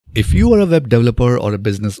If you are a web developer or a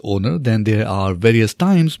business owner, then there are various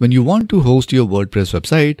times when you want to host your WordPress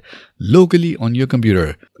website locally on your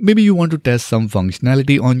computer. Maybe you want to test some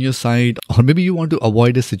functionality on your site, or maybe you want to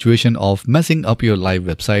avoid a situation of messing up your live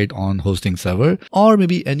website on hosting server, or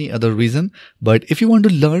maybe any other reason. But if you want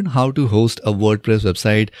to learn how to host a WordPress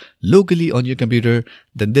website locally on your computer,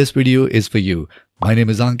 then this video is for you. My name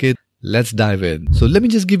is Ankit. Let's dive in. So let me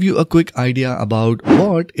just give you a quick idea about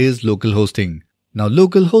what is local hosting. Now,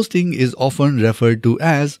 local hosting is often referred to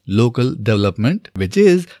as local development, which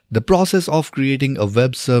is the process of creating a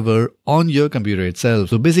web server on your computer itself.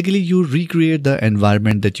 So basically, you recreate the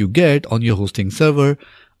environment that you get on your hosting server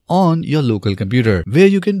on your local computer, where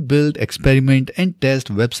you can build, experiment and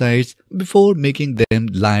test websites before making them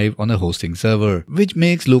live on a hosting server, which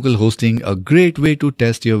makes local hosting a great way to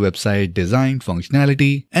test your website design,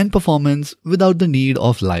 functionality and performance without the need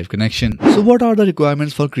of live connection. So what are the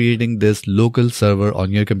requirements for creating this local server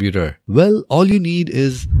on your computer? Well, all you need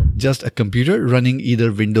is just a computer running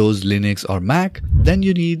either Windows, Linux or Mac. Then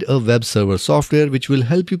you need a web server software which will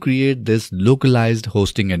help you create this localized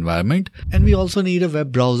hosting environment. And we also need a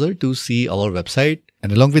web browser to see our website.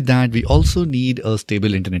 And along with that, we also need a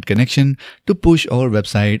stable internet connection to push our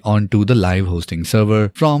website onto the live hosting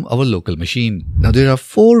server from our local machine. Now, there are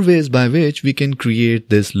 4 ways by which we can create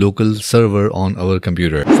this local server on our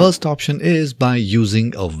computer. First option is by using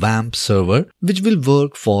a Xampp server, which will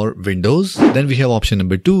work for Windows. Then we have option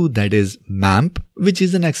number 2, that is Xampp, which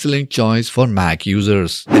is an excellent choice for Mac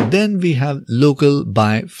users. And then we have local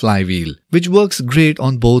by Flywheel, which works great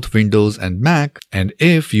on both Windows and Mac. And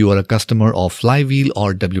if you are a customer of Flywheel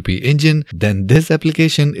or WP Engine, then this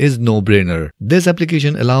application is no-brainer. This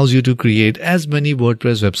application allows you to create as many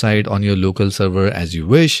WordPress websites on your local server as you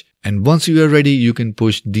wish. And once you are ready, you can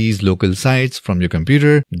push these local sites from your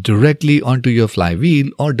computer directly onto your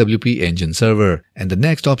Flywheel or WP Engine server. And the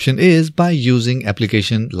next option is by using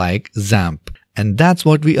application like Xampp. And that's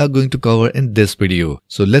what we are going to cover in this video.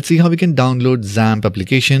 So let's see how we can download Xampp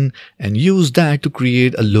application and use that to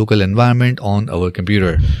create a local environment on our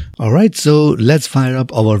computer. Alright, so let's fire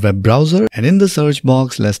up our web browser and in the search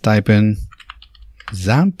box, let's type in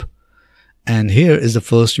Xampp. And here is the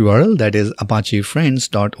first URL, that is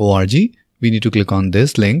apachefriends.org. We need to click on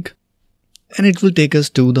this link. And it will take us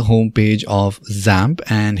to the home page of Xampp,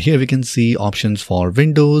 and here we can see options for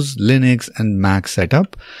Windows, Linux and Mac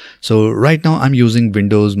setup. So right now I'm using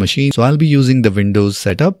Windows machine, so I'll be using the Windows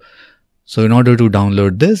setup. So in order to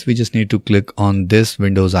download this, we just need to click on this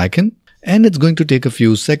Windows icon, and it's going to take a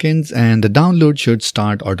few seconds and the download should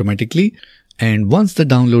start automatically. And once the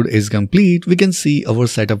download is complete, we can see our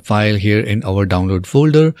setup file here in our download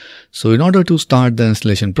folder. So in order to start the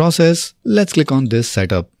installation process, let's click on this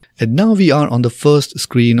setup. And now we are on the first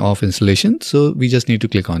screen of installation. So we just need to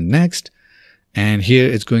click on next. And here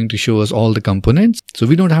it's going to show us all the components. So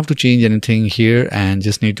we don't have to change anything here and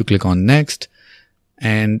just need to click on next.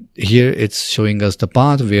 And here it's showing us the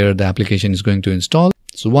path where the application is going to install.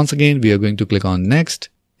 So once again, we are going to click on next.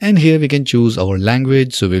 And here we can choose our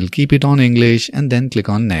language. So we'll keep it on English and then click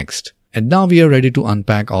on next. And now we are ready to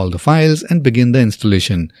unpack all the files and begin the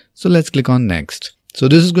installation. So let's click on next. So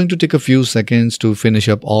this is going to take a few seconds to finish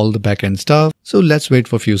up all the backend stuff. So let's wait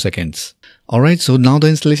for a few seconds. Alright, so now the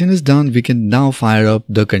installation is done. We can now fire up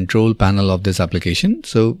the control panel of this application.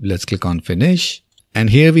 So let's click on finish. And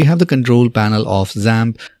here we have the control panel of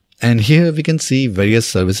Xampp. And here we can see various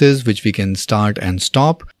services which we can start and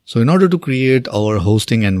stop. So in order to create our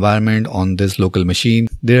hosting environment on this local machine,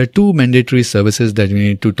 there are 2 mandatory services that we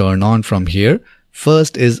need to turn on from here.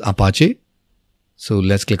 First is Apache. So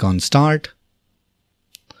let's click on start.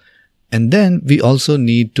 And then we also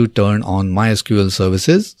need to turn on MySQL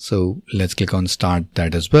services. So let's click on start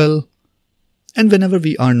that as well. And whenever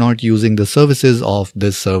we are not using the services of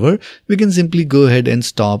this server, we can simply go ahead and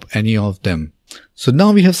stop any of them. So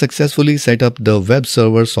now we have successfully set up the web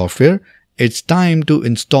server software. It's time to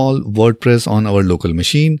install WordPress on our local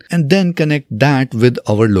machine and then connect that with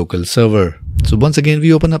our local server. So once again,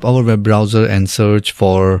 we open up our web browser and search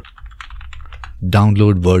for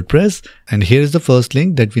download WordPress, and here is the first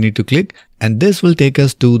link that we need to click, and this will take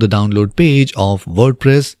us to the download page of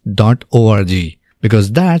wordpress.org,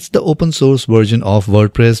 because that's the open source version of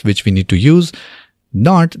WordPress which we need to use,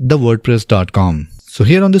 not the wordpress.com. So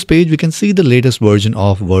here on this page we can see the latest version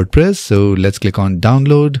of WordPress. So let's click on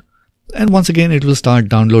download, and once again it will start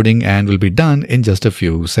downloading and will be done in just a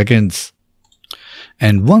few seconds.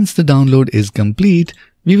 And once the download is complete,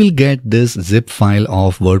 we will get this zip file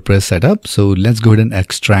of WordPress setup. So let's go ahead and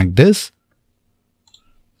extract this.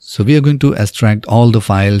 So we are going to extract all the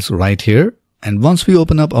files right here. And once we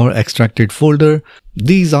open up our extracted folder,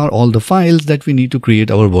 these are all the files that we need to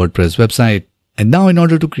create our WordPress website. And now in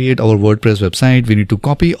order to create our WordPress website, we need to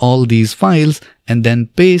copy all these files and then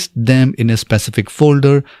paste them in a specific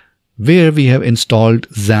folder where we have installed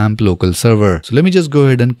Xampp local server. So let me just go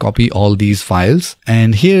ahead and copy all these files.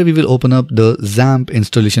 And here we will open up the Xampp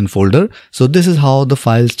installation folder. So this is how the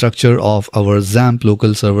file structure of our Xampp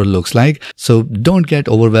local server looks like. So don't get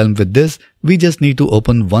overwhelmed with this. We just need to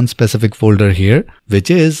open one specific folder here, which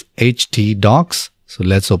is htdocs. So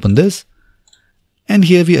let's open this. And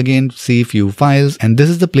here we again see few files, and this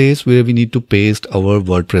is the place where we need to paste our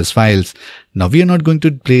WordPress files. Now we are not going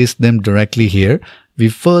to place them directly here. We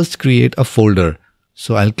first create a folder.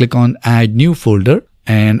 So I'll click on add new folder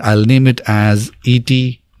and I'll name it as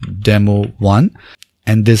etdemo1.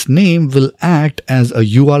 And this name will act as a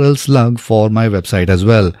URL slug for my website as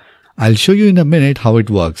well. I'll show you in a minute how it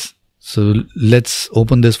works. So let's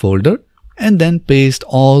open this folder and then paste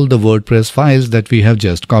all the WordPress files that we have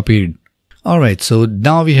just copied. Alright, so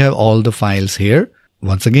now we have all the files here.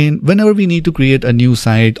 Once again, whenever we need to create a new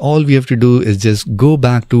site, all we have to do is just go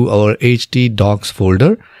back to our htdocs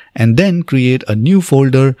folder and then create a new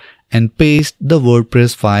folder and paste the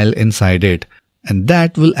WordPress file inside it. And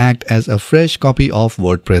that will act as a fresh copy of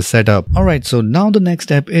WordPress setup. Alright, so now the next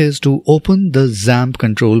step is to open the Xampp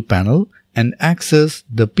control panel and access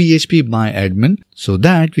the phpMyAdmin so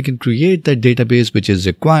that we can create the database which is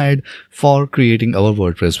required for creating our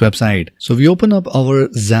WordPress website. So we open up our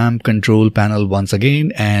Xampp control panel once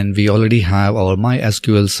again, and we already have our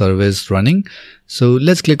MySQL service running. So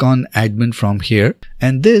let's click on admin from here,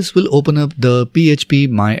 and this will open up the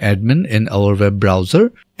phpMyAdmin in our web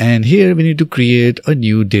browser. And here we need to create a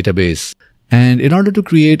new database. And in order to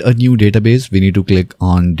create a new database, we need to click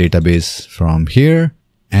on database from here.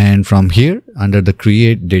 And from here, under the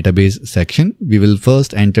create database section, we will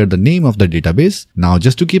first enter the name of the database. Now,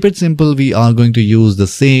 just to keep it simple, we are going to use the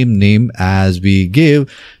same name as we gave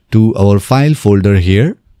to our file folder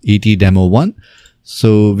here, etdemo1.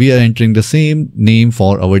 So we are entering the same name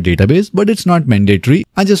for our database, but it's not mandatory.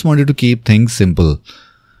 I just wanted to keep things simple.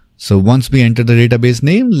 So once we enter the database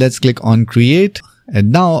name, let's click on create.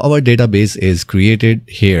 And now our database is created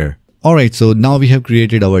here. Alright, so now we have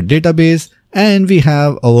created our database. And we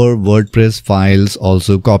have our WordPress files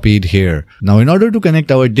also copied here. Now, in order to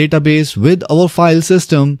connect our database with our file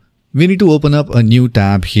system, we need to open up a new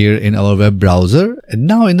tab here in our web browser. And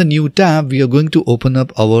now in the new tab, we are going to open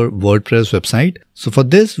up our WordPress website. So for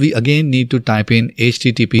this, we again need to type in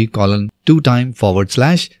http://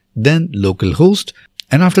 then localhost.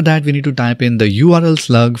 And after that, we need to type in the URL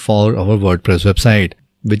slug for our WordPress website,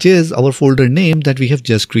 which is our folder name that we have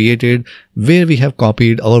just created where we have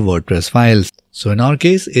copied our WordPress files. So in our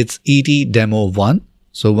case, it's etdemo1.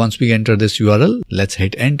 So once we enter this URL, let's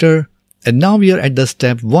hit enter. And now we are at the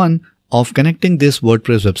step 1 of connecting this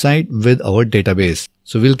WordPress website with our database.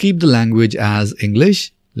 So we'll keep the language as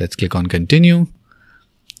English. Let's click on continue.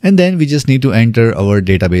 And then we just need to enter our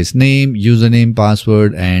database name, username,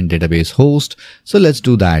 password, and database host. So let's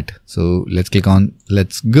do that. So let's click on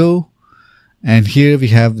let's go. And here we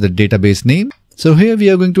have the database name. So here we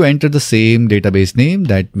are going to enter the same database name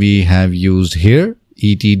that we have used here,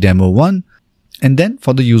 etdemo1. And then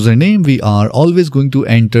for the username, we are always going to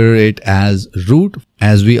enter it as root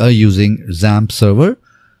as we are using Xampp server.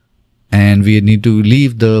 And we need to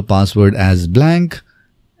leave the password as blank,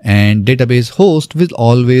 and database host will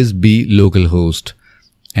always be localhost.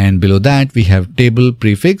 And below that, we have table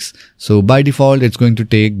prefix. So by default, it's going to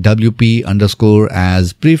take WP_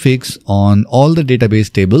 as prefix on all the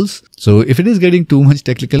database tables. So if it is getting too much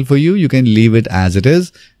technical for you, you can leave it as it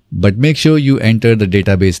is, but make sure you enter the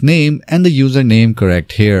database name and the username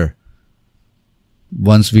correct here.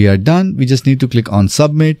 Once we are done, we just need to click on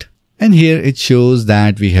submit. And here it shows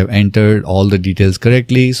that we have entered all the details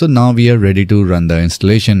correctly. So now we are ready to run the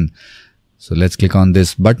installation. So let's click on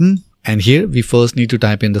this button. And here we first need to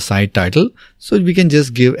type in the site title. So we can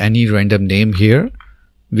just give any random name here.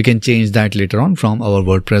 We can change that later on from our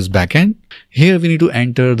WordPress backend. Here we need to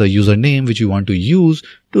enter the username which you want to use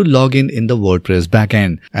to log in the WordPress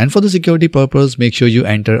backend. And for the security purpose, make sure you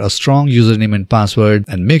enter a strong username and password,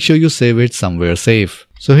 and make sure you save it somewhere safe.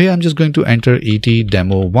 So here I'm just going to enter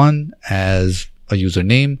etdemo1 as a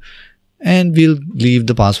username, and we'll leave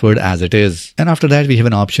the password as it is. And after that, we have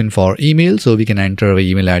an option for email. So we can enter our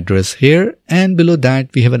email address here. And below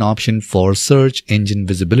that, we have an option for search engine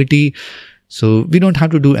visibility. So we don't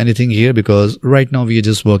have to do anything here because right now we are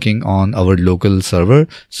just working on our local server.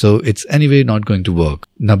 So it's anyway not going to work.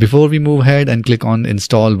 Now before we move ahead and click on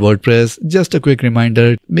install WordPress, just a quick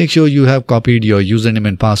reminder, make sure you have copied your username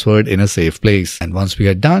and password in a safe place. And once we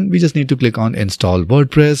are done, we just need to click on install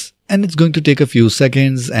WordPress. And it's going to take a few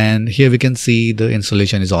seconds, and here we can see the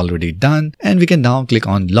installation is already done, and we can now click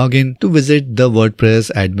on login to visit the WordPress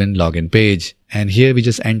admin login page. And here we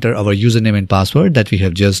just enter our username and password that we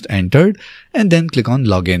have just entered, and then click on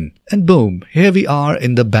login. And boom, here we are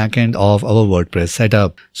in the backend of our WordPress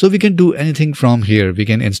setup. So we can do anything from here. We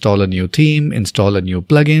can install a new theme, install a new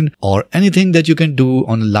plugin, or anything that you can do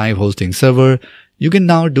on a live hosting server. You can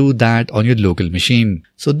now do that on your local machine.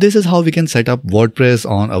 So this is how we can set up WordPress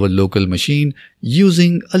on our local machine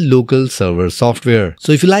using a local server software.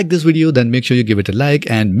 So if you like this video, then make sure you give it a like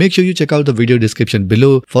and make sure you check out the video description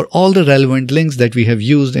below for all the relevant links that we have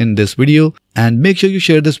used in this video. And make sure you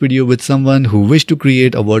share this video with someone who wish to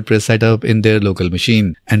create a WordPress setup in their local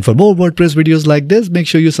machine. And for more WordPress videos like this, make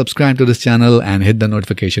sure you subscribe to this channel and hit the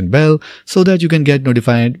notification bell so that you can get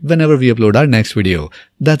notified whenever we upload our next video.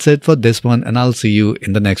 That's it for this one, and I'll see you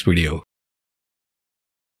in the next video.